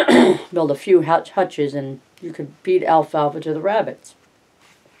build a few hutches and you could feed alfalfa to the rabbits.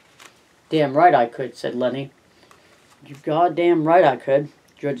 Damn right I could, said Lennie. You goddamn right I could.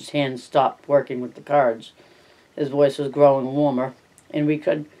 George's hands stopped working with the cards. His voice was growing warmer. And we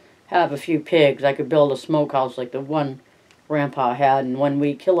could have a few pigs. I could build a smokehouse like the one Grandpa had, and when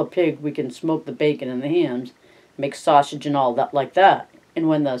we kill a pig, we can smoke the bacon and the hams, make sausage and all that like that. And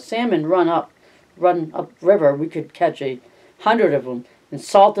when the salmon run up river, we could catch 100 of them and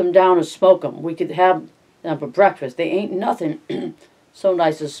salt them down and smoke them. We could have them for breakfast. They ain't nothing so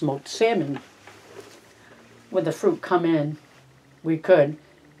nice as smoked salmon. When the fruit come in, we could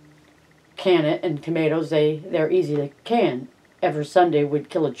can it, and tomatoes, they're easy to can. Every Sunday we'd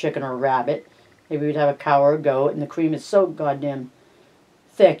kill a chicken or a rabbit. Maybe we'd have a cow or a goat, and the cream is so goddamn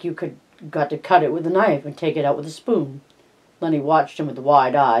thick you got to cut it with a knife and take it out with a spoon. Lennie watched him with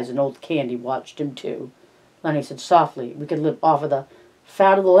wide eyes, and old Candy watched him too. Lennie said softly, We could live off of the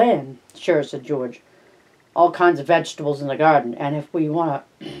fat of the land. Sure, said George. All kinds of vegetables in the garden, and if we want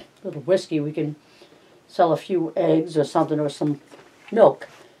a little whiskey, we can sell a few eggs or something or some milk.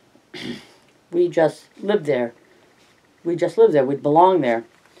 We just live there. We'd belong there.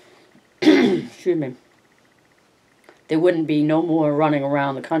 Excuse me. There wouldn't be no more running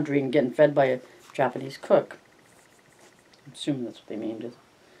around the country and getting fed by a Japanese cook. I'm assuming that's what they mean.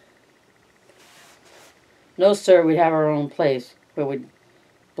 No, sir, we'd have our own place where we'd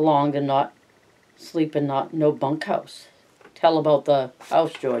belong and not sleep in no bunkhouse. Tell about the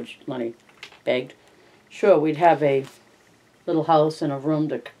house, George, Lennie begged. Sure, we'd have a little house and a room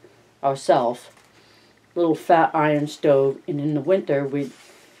to ourselves. Little fat iron stove, and in the winter we'd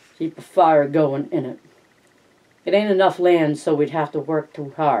keep a fire going in it. It ain't enough land, so we'd have to work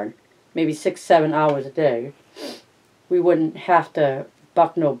too hard. Maybe 6-7 hours a day. We wouldn't have to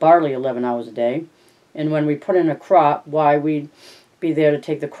buck no barley 11 hours a day. And when we put in a crop, why, we'd be there to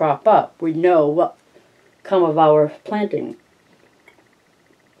take the crop up. We'd know what come of our planting.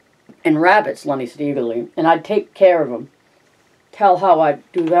 And rabbits, Lennie said eagerly, and I'd take care of them. Tell how I'd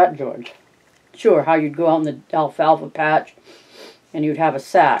do that, George. Sure, how you'd go out in the alfalfa patch and you'd have a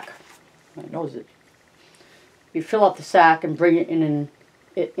sack. My nose it. You'd fill up the sack and bring it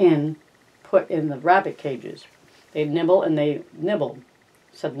in, put in the rabbit cages. They'd nibble and they nibble,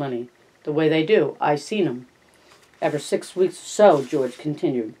 said Lennie. The way they do. I seen 'em. Every 6 weeks or so, George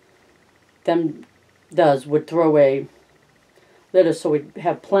continued. Them would throw away litter, so we'd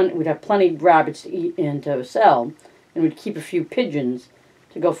have plenty rabbits to eat and to sell, and we'd keep a few pigeons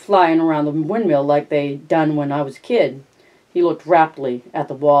to go flying around the windmill like they done when I was a kid. He looked raptly at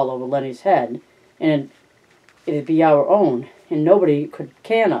the wall over Lennie's head, and it'd be our own, and nobody could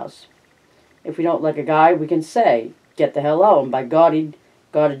can us. If we don't like a guy, we can say, get the hell out, and by God, he'd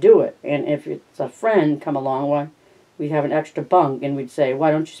got to do it. And if it's a friend come along, why, we'd have an extra bunk, and we'd say,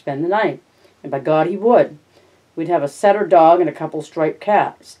 why don't you spend the night? And by God, he would. We'd have a setter dog and a couple striped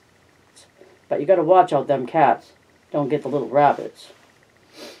cats. But you got to watch out them cats. Don't get the little rabbits.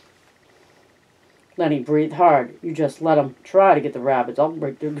 Lennie breathed hard. You just let 'em try to get the rabbits. I'll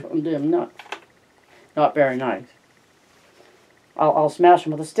break their goddamn nut. Not very nice. I'll smash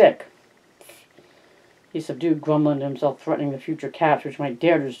 'em with a stick. He subdued, grumbling to himself, threatening the future cats which might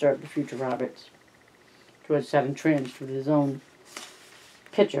dare to disturb the future rabbits. George sat entranced with his own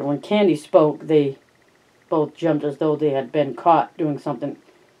picture. When Candy spoke, they both jumped as though they had been caught doing something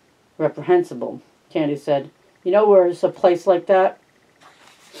reprehensible. Candy said, "You know where's a place like that?"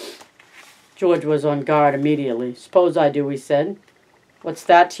 George was on guard immediately. "Suppose I do," he said. "What's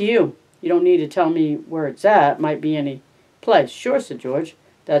that to you? You don't need to tell me where it's at. Might be any place." "Sure," said George.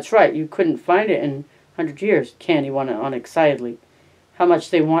 "That's right. You couldn't find it in 100 years, Candy went on excitedly. "How much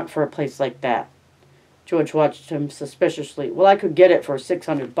they want for a place like that?" George watched him suspiciously. "Well, I could get it for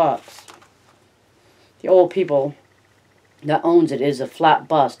 $600. The old people that owns it is a flat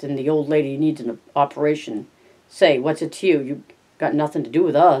bust, and the old lady needs an operation. Say, what's it to you? You got nothing to do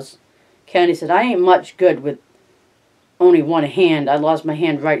with us." Candy said, "I ain't much good with only one hand. I lost my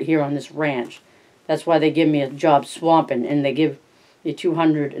hand right here on this ranch. That's why they give me a job swamping, and they give me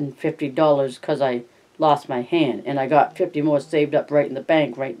 $250 because I lost my hand, and I got 50 more saved up right in the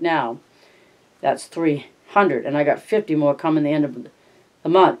bank right now. That's 300, and I got 50 more coming the end of the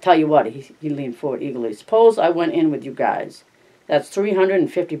month. Tell you what," he leaned forward eagerly, "suppose I went in with you guys. That's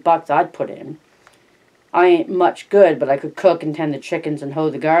 $350 I'd put in. I ain't much good, but I could cook and tend the chickens and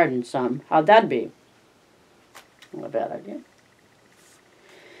hoe the garden some. How'd that be?" Not a bad idea.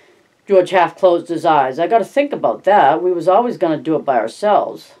 George half closed his eyes. "I got to think about that. We was always going to do it by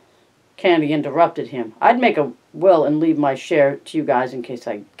ourselves." Candy interrupted him. "I'd make a will and leave my share to you guys in case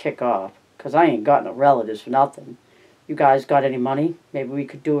I kick off, 'cause I ain't got no relatives for nothing. You guys got any money? Maybe we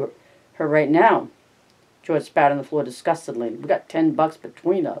could do her right now." George spat on the floor disgustedly. "We got $10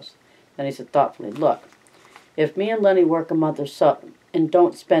 between us." Then he said thoughtfully, "Look, if me and Lennie work a month or so and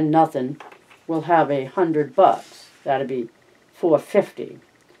don't spend nothing, we'll have $100. That'd be $450.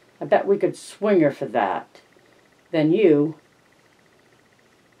 I bet we could swing her for that. Then you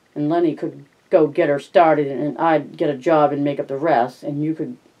and Lennie could go get her started, and I'd get a job and make up the rest, and you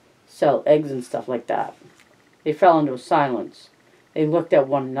could sell eggs and stuff like that." They fell into a silence. They looked at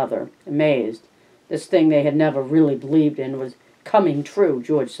one another, amazed. This thing they had never really believed in was coming true.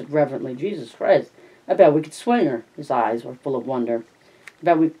 George said reverently, "Jesus Christ, I bet we could swing her." His eyes were full of wonder. "I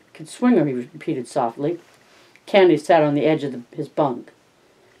bet we could swing her," he repeated softly. Candy sat on the edge of his bunk.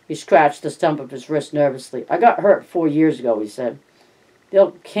 He scratched the stump of his wrist nervously. "I got hurt 4 years ago," he said.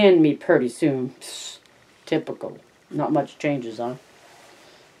 "They'll can me pretty soon." Psst, typical. Not much changes, huh?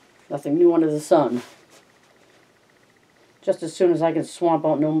 Nothing new under the sun. Just as soon as I can swamp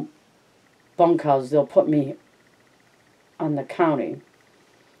out no bunkhouse, they'll put me on the county.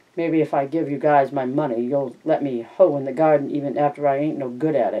 Maybe if I give you guys my money, you'll let me hoe in the garden even after I ain't no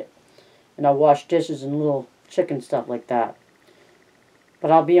good at it. And I'll wash dishes and little chicken stuff like that.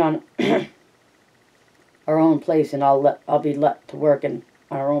 But I'll be on our own place, and I'll be let to work in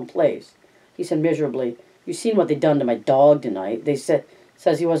our own place." He said miserably, "You seen what they done to my dog tonight? They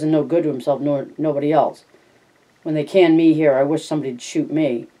says he wasn't no good to himself nor nobody else. When they can me here, I wish somebody'd shoot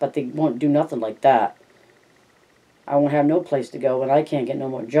me, but they won't do nothing like that. I won't have no place to go, and I can't get no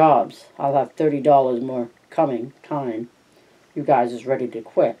more jobs. I'll have $30 more coming time. You guys is ready to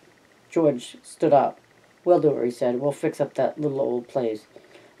quit." George stood up. "We'll do it," he said. "We'll fix up that little old place,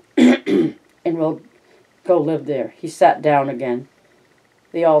 and we'll go live there." He sat down again.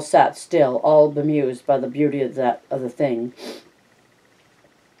 They all sat still, all bemused by the beauty of the thing.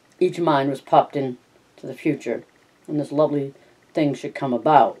 Each mind was popped into the future, and this lovely thing should come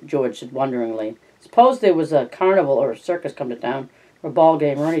about. George said wonderingly, "Suppose there was a carnival or a circus come to town, or a ball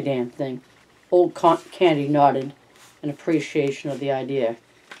game, or any damn thing." Old Candy nodded in appreciation of the idea.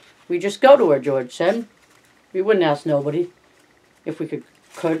 "We just go to her," George said. "We wouldn't ask nobody. If we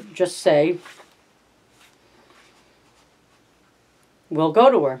could just say, 'We'll go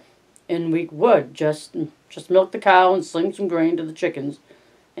to her.' And we would just milk the cow and sling some grain to the chickens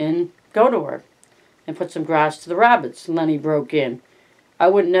and go to her. And put some grass to the rabbits." Lennie broke in. "I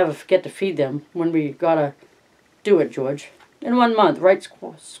wouldn't never forget to feed them when we gotta do it, George. In 1 month, right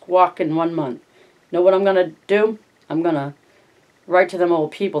squawk in 1 month. Know what I'm gonna do? I'm gonna write to them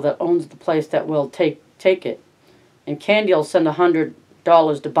old people that owns the place that will take it. And Candy'll send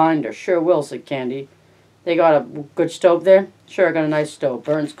 $100 to bind her." "Sure will," said Candy. "They got a good stove there?" "Sure, I got a nice stove.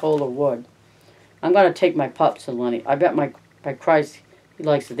 Burns coal or wood." "I'm gonna take my pup," said Lennie. "I bet by Christ he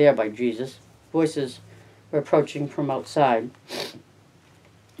likes it there, by Jesus." Voices were approaching from outside.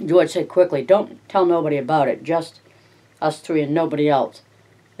 George said quickly, "Don't tell nobody about it. Just us three and nobody else.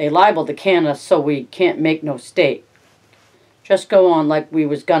 They liable to can us so we can't make no state. Just go on like we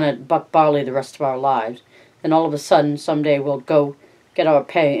was gonna buck barley the rest of our lives. Then all of a sudden, someday we'll go get our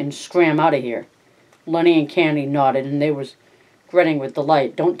pay and scram out of here." Lennie and Candy nodded, and they was grinning with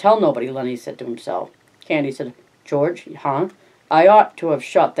delight. "Don't tell nobody," Lennie said to himself. Candy said, "George, huh? I ought to have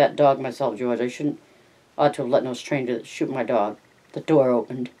shot that dog myself, George. I shouldn't Ought to have let no stranger shoot my dog. The door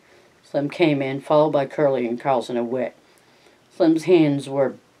opened. Slim came in, followed by Curly and Carlson and Whit. Slim's hands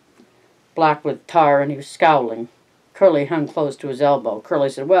were black with tar, and he was scowling. Curly hung close to his elbow. Curly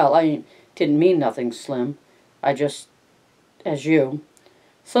said, "Well, I didn't mean nothing, Slim. I just, as you."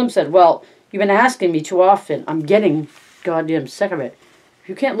 Slim said, "Well, you've been asking me too often. I'm getting goddamn sick of it. If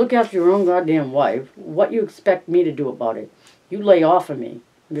you can't look after your own goddamn wife, what you expect me to do about it? You lay off of me.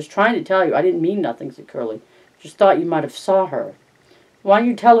 I'm just trying to tell you. I didn't mean nothing," said Curly. "Just thought you might have saw her." "Why don't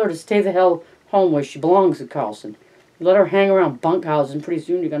you tell her to stay the hell home where she belongs," said Carlson. "You let her hang around bunkhouses, and pretty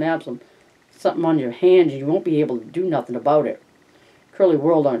soon you're going to have something on your hands, and you won't be able to do nothing about it." Curly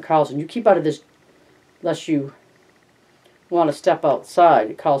whirled on Carlson. "You keep out of this unless you want to step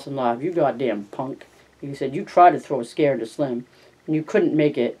outside." Carlson laughed. "You goddamn punk." He said, "You tried to throw a scare into Slim, and you couldn't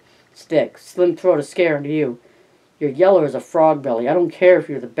make it stick. Slim throwed a scare into you. You're yellow as a frog belly. I don't care if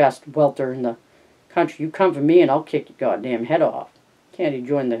you're the best welter in the country. You come for me, and I'll kick your goddamn head off." Candy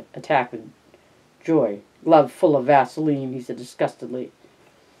joined the attack with joy. "Glove full of Vaseline," he said disgustedly.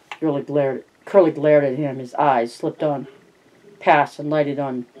 Curly glared at him. His eyes slipped on past and lighted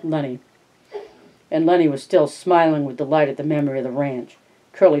on Lennie. And Lennie was still smiling with delight at the memory of the ranch.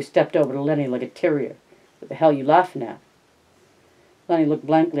 Curly stepped over to Lennie like a terrier. "What the hell you laughing at?" Lennie looked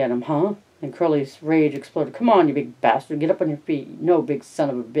blankly at him. "Huh?" And Curly's rage exploded. "Come on, you big bastard. Get up on your feet. You know, big son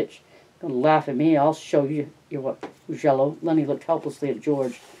of a bitch. Gonna laugh at me. I'll show you who's yellow." Lennie looked helplessly at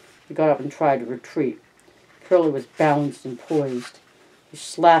George. He got up and tried to retreat. Curly was balanced and poised. He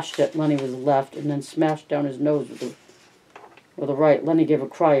slashed at Lennie with the left and then smashed down his nose with the right. Lennie gave a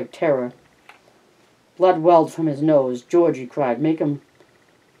cry of terror. Blood welled from his nose. "George," he cried. "Make him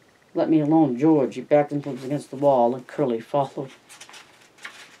let me alone, George." He backed himself against the wall, and Curly followed,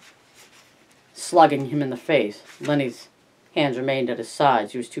 slugging him in the face. Lennie's hands remained at his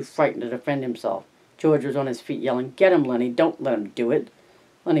sides. He was too frightened to defend himself. George was on his feet, yelling, "Get him, Lennie. Don't let him do it."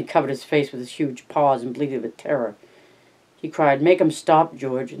 Lennie covered his face with his huge paws and bleated with terror. He cried, "Make him stop,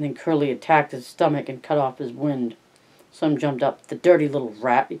 George," and then Curly attacked his stomach and cut off his wind. Slim jumped up. "The dirty little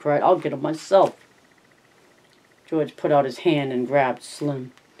rat," he cried. "I'll get him myself." George put out his hand and grabbed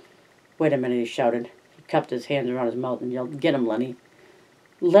Slim. "Wait a minute," he shouted. He cupped his hands around his mouth and yelled, "Get him, Lennie."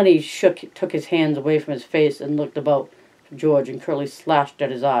 Lennie took his hands away from his face and looked about for George, and Curly slashed at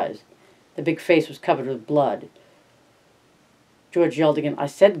his eyes. The big face was covered with blood. George yelled again, "I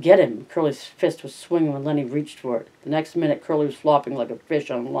said get him." Curly's fist was swinging when Lennie reached for it. The next minute, Curly was flopping like a fish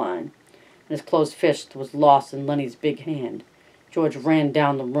on a line, and his closed fist was lost in Lennie's big hand. George ran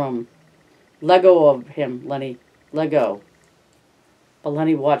down the room. "Let go of him, Lennie. Let go." But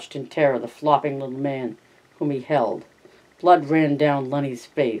Lennie watched in terror the flopping little man whom he held. Blood ran down Lennie's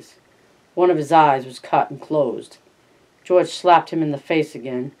face. One of his eyes was cut and closed. George slapped him in the face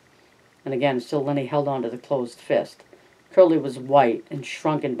again and again, still Lennie held on to the closed fist. Curly was white and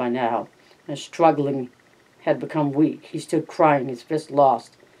shrunken by now, and struggling had become weak. He stood crying, his fist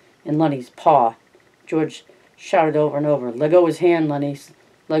lost in Lennie's paw. George shouted over and over, "Let go his hand, Lennie.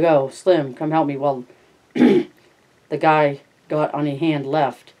 Let go. Slim, come help me." Well, the guy got on a hand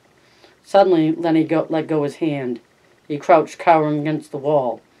left. Suddenly, Lennie let go his hand. He crouched, cowering against the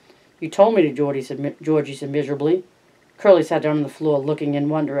wall. "You told me to, George," he said miserably. Curly sat down on the floor, looking in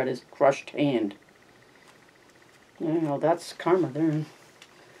wonder at his crushed hand. Well, that's karma there.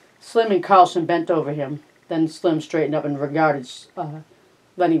 Slim and Carlson bent over him. Then Slim straightened up and regarded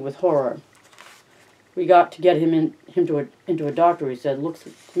Lennie with horror. "We got to get him into a doctor," he said. "Looks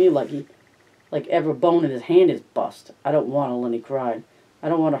to me like every bone in his hand is bust." "I don't want to," Lennie cried. "I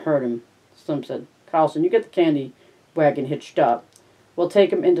don't want to hurt him," Slim said. "Carlson, you get the candy wagon hitched up. We'll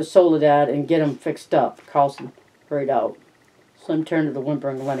take him into Soledad and get him fixed up." Carlson hurried out. Slim turned to the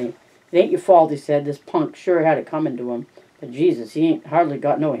whimpering Lennie. "It ain't your fault," he said. "This punk sure had it coming to him. But Jesus, he ain't hardly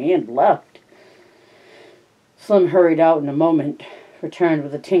got no hand left." Slim hurried out in a moment, returned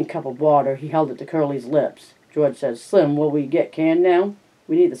with a tin cup of water. He held it to Curly's lips. George said, "Slim, will we get canned now?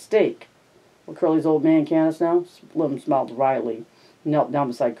 We need the steak." "Will Curly's old man can us now?" Slim smiled wryly. He knelt down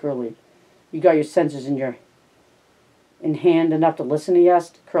beside Curly. "You got your senses in hand enough to listen?" he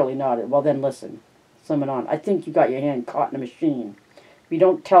asked. Curly nodded. "Well, then listen." Slim went on, "I think you got your hand caught in a machine. If you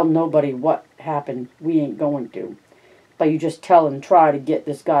don't tell nobody what happened, we ain't going to. But you just tell and try to get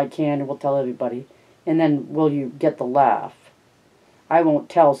this guy canned, and we'll tell everybody. And then will you get the laugh?" "I won't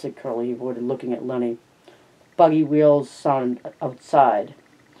tell," said Curly. He avoided looking at Lennie. Buggy wheels sounded outside.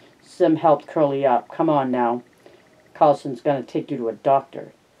 Slim helped Curly up. "Come on now. Carlson's going to take you to a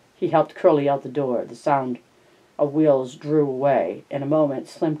doctor." He helped Curly out the door. The sound of wheels drew away. In a moment,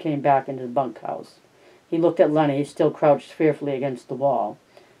 Slim came back into the bunkhouse. He looked at Lennie, still crouched fearfully against the wall.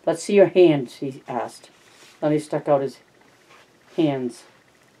 "Let's see your hands," he asked. Lennie stuck out his hands.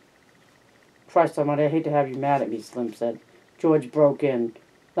 Christ almighty, I hate to have you mad at me, Slim said. George broke in.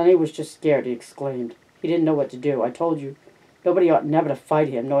 Lennie was just scared, he exclaimed. He didn't know what to do. I told you. Nobody ought never to fight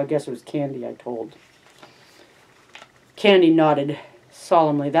him. No, I guess it was Candy, I told. Candy nodded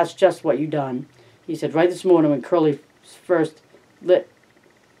solemnly. That's just what you done. He said, right this morning when Curly first lit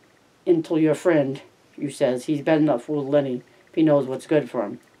into your friend, you says, he's better not fool Lennie if he knows what's good for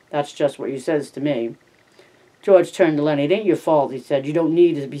him. That's just what you says to me. George turned to Lennie. It ain't your fault, he said. You don't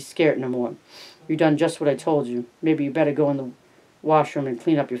need to be scared no more. You done just what I told you. Maybe you better go in the washroom and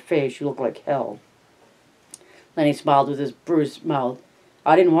clean up your face. You look like hell. Lennie smiled with his bruised mouth.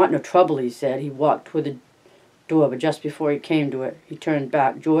 I didn't want no trouble, he said. He walked toward the door, but just before he came to it, he turned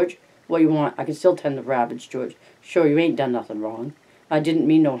back. George, what you want? I can still tend the rabbits, George. Sure, you ain't done nothing wrong. I didn't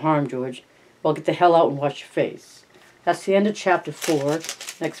mean no harm, George. Well, get the hell out and wash your face. That's the end of chapter 4.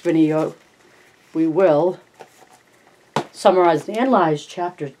 Next video, we will summarize and analyze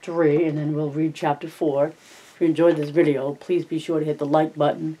chapter 3, and then we'll read chapter 4. If you enjoyed this video, please be sure to hit the like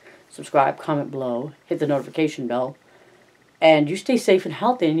button, subscribe, comment below, hit the notification bell, and you stay safe and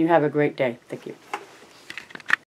healthy, and you have a great day. Thank you.